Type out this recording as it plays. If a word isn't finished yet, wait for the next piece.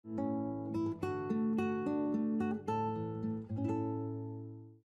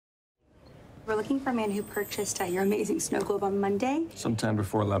We're looking for a man who purchased your amazing snow globe on Monday. Sometime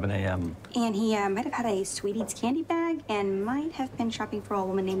before 11 a.m. And he might have had a Sweet Eats candy bag and might have been shopping for a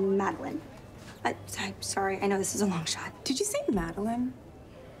woman named Madeline. I'm sorry, I know this is a long shot. Did you say Madeline?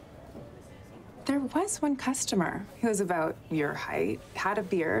 There was one customer who was about your height, had a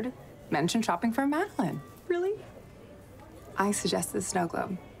beard, mentioned shopping for Madeline. Really? I suggested the snow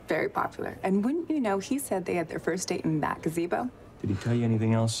globe. Very popular. And wouldn't you know, he said they had their first date in that gazebo. Did he tell you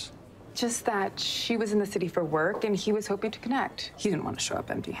anything else? Just that she was in the city for work and he was hoping to connect. He didn't want to show up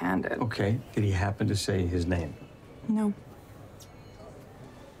empty-handed. Okay. Did he happen to say his name? No.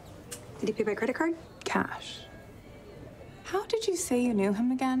 Did he pay by credit card? Cash. How did you say you knew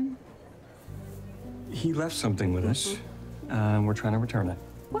him again? He left something with us, and we're trying to return it.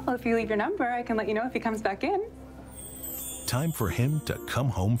 Well, if you leave your number, I can let you know if he comes back in. Time for him to come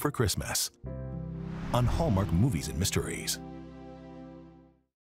home for Christmas on Hallmark Movies and Mysteries.